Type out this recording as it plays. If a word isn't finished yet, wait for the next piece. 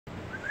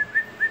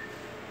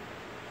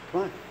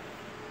Come on.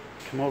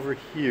 Come over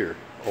here.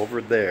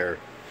 Over there.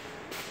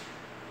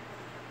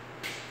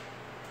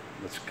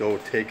 Let's go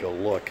take a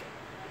look.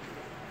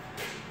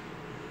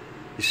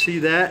 You see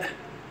that?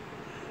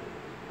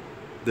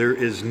 There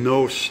is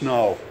no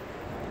snow.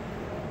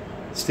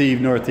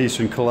 Steve,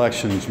 Northeastern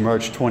Collections,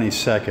 March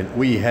 22nd.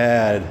 We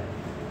had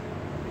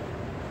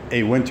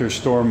a winter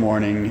storm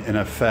warning in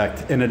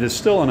effect, and it is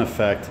still in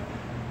effect,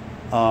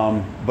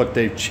 but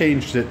they've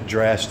changed it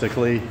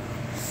drastically.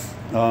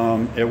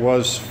 It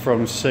was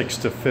from 6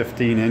 to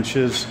 15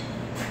 inches.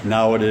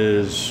 Now it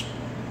is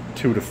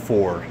 2 to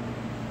 4,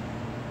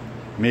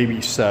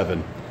 maybe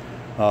 7.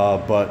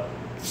 But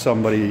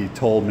somebody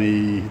told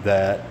me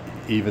that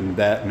even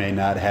that may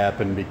not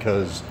happen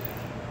because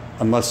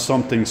unless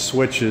something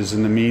switches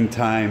in the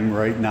meantime,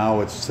 right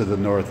now it's to the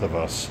north of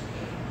us.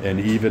 And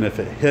even if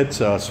it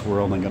hits us, we're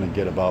only going to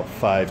get about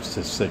 5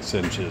 to 6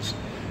 inches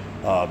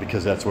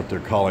because that's what they're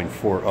calling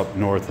for up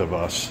north of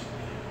us.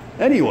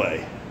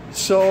 Anyway,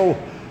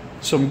 so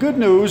some good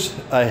news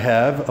I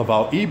have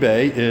about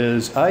eBay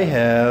is I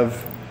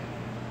have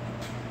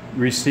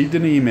received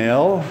an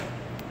email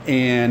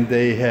and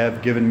they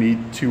have given me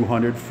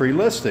 200 free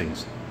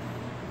listings,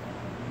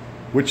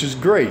 which is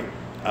great.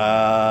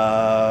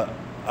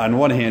 On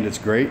one hand, it's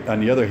great. On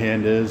the other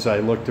hand is I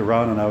looked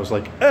around and I was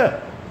like,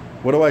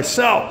 what do I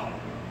sell?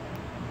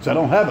 Because I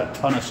don't have a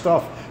ton of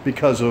stuff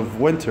because of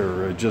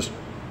winter.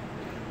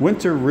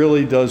 Winter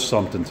really does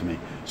something to me.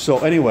 So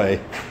anyway,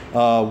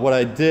 what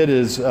I did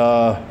is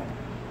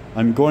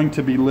I'm going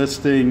to be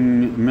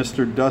listing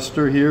Mr.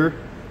 Duster here.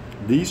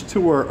 These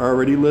two are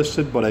already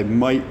listed, but I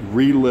might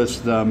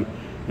relist them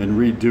and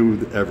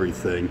redo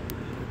everything.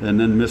 And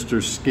then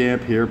Mr.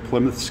 Scamp here,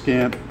 Plymouth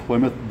Scamp,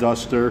 Plymouth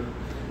Duster.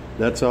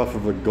 That's off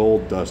of a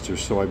gold Duster,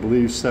 so I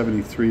believe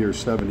 73 or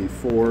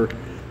 74.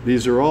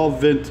 These are all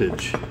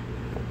vintage.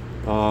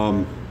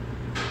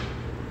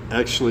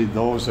 Actually,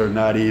 those are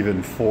not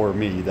even for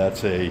me.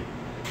 That's a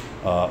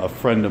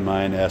friend of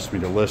mine asked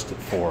me to list it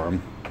for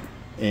him.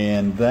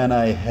 And then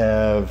I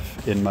have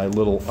in my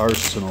little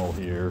arsenal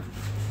here,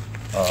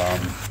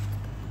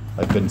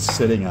 I've been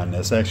sitting on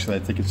this. Actually, I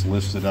think it's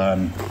listed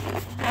on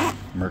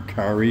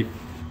Mercari.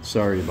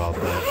 Sorry about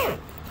that.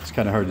 It's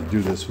kind of hard to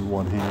do this with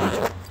one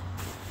hand.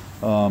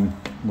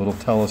 Little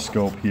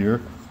telescope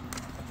here.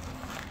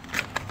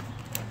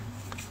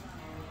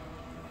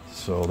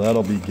 So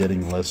that'll be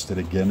getting listed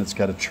again. It's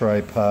got a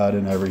tripod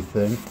and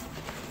everything.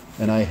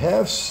 And I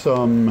have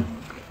some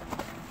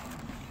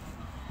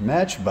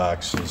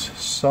matchboxes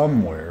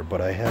somewhere,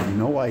 but I have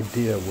no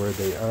idea where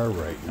they are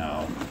right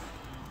now.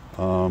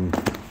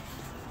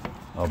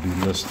 I'll be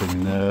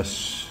listing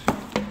this.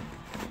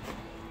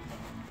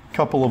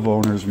 Couple of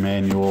owner's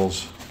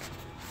manuals.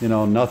 You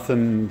know,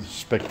 nothing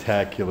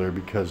spectacular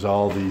because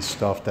all these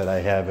stuff that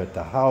I have at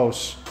the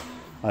house,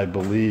 I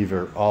believe,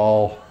 are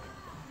all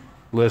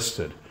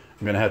listed.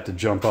 I'm gonna have to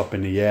jump up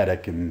in the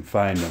attic and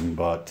find them,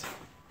 but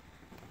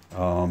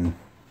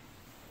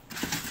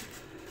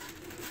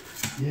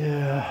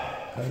yeah,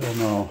 I don't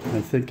know.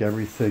 I think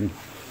everything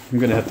I'm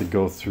gonna have to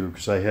go through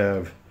because I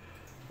have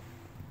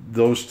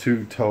those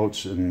two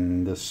totes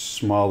and this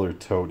smaller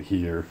tote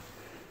here,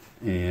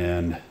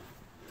 and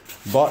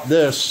bought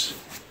this.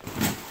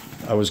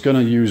 I was going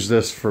to use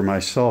this for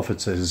myself.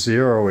 It's a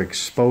zero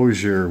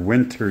exposure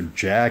winter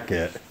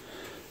jacket,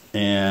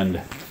 and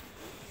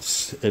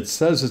it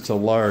says it's a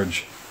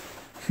large,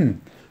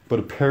 but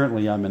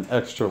apparently I'm an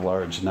extra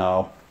large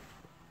now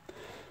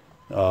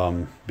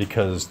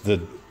because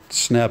the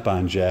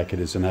snap-on jacket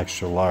is an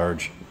extra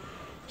large.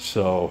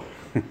 So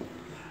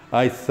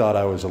I thought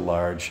I was a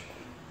large.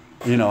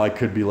 You know, I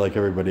could be like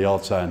everybody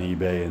else on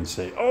eBay and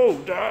say, oh,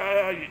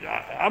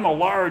 I'm a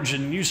large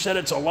and you said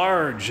it's a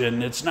large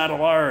and it's not a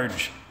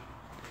large.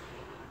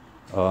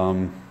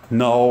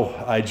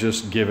 No, I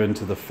just give in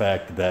to the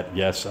fact that,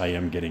 yes, I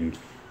am getting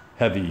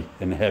heavy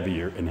and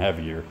heavier and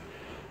heavier.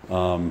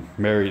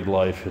 Married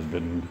life has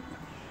been,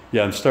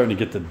 yeah, I'm starting to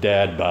get the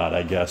dad bod,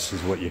 I guess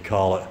is what you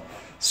call it.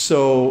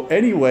 So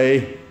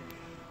anyway,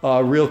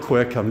 real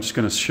quick, I'm just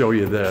going to show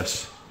you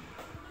this.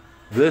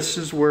 This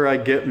is where I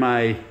get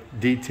my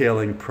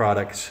detailing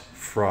products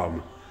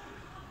from.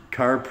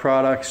 Car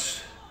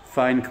Products,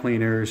 Fine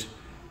Cleaners,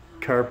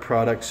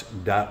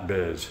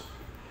 carproducts.biz.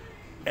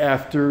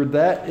 After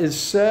that is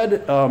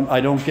said, I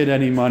don't get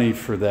any money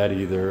for that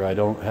either. I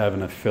don't have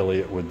an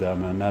affiliate with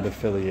them. I'm not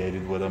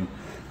affiliated with them.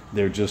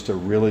 They're just a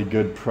really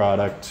good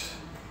product.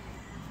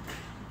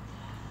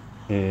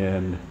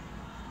 And,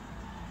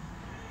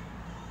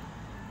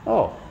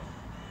 oh,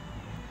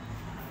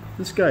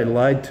 this guy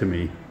lied to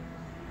me.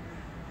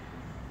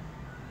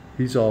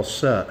 He's all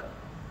set.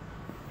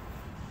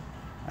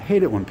 I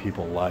hate it when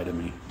people lie to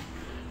me.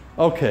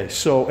 Okay,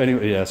 so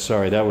anyway, yeah,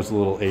 sorry, that was a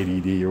little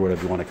ADD or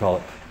whatever you want to call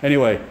it.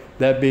 Anyway,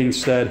 that being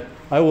said,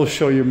 I will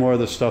show you more of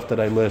the stuff that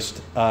I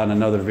list on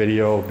another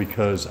video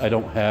because I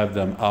don't have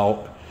them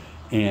out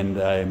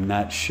and I'm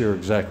not sure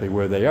exactly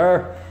where they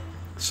are.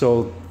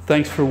 So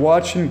thanks for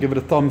watching. Give it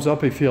a thumbs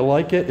up if you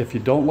like it. If you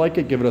don't like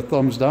it, give it a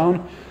thumbs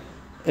down.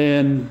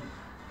 And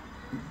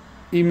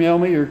email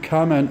me or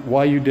comment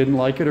why you didn't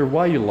like it or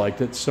why you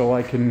liked it, so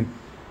I can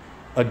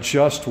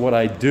adjust what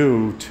I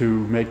do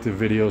to make the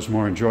videos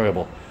more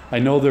enjoyable. I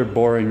know they're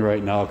boring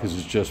right now because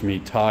it's just me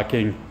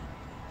talking,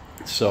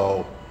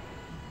 so,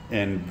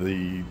 and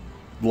the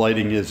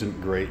lighting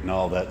isn't great and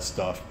all that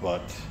stuff,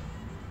 but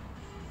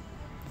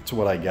it's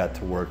what I got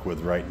to work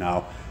with right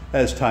now.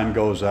 As time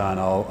goes on,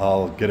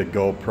 I'll get a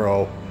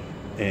GoPro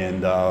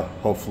and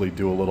hopefully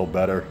do a little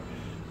better.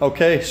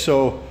 Okay,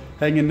 so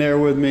hang in there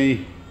with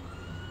me.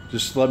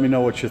 Just let me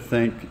know what you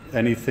think.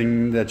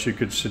 Anything that you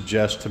could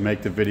suggest to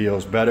make the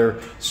videos better,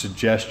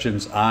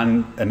 suggestions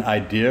on an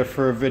idea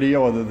for a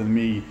video other than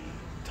me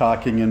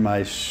talking in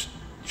my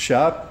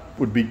shop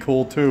would be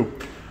cool too.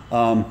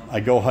 I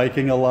go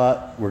hiking a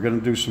lot. We're gonna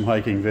do some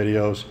hiking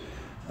videos.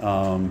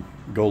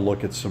 Go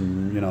look at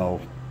some, you know,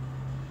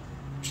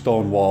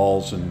 stone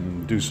walls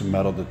and do some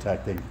metal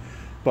detecting.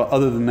 But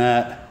other than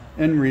that,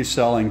 and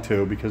reselling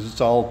too, because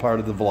it's all part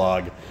of the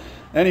vlog.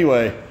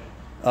 Anyway,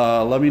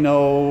 let me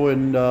know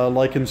and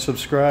like and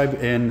subscribe,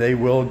 and they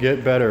will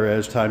get better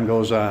as time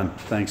goes on.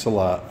 Thanks a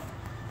lot.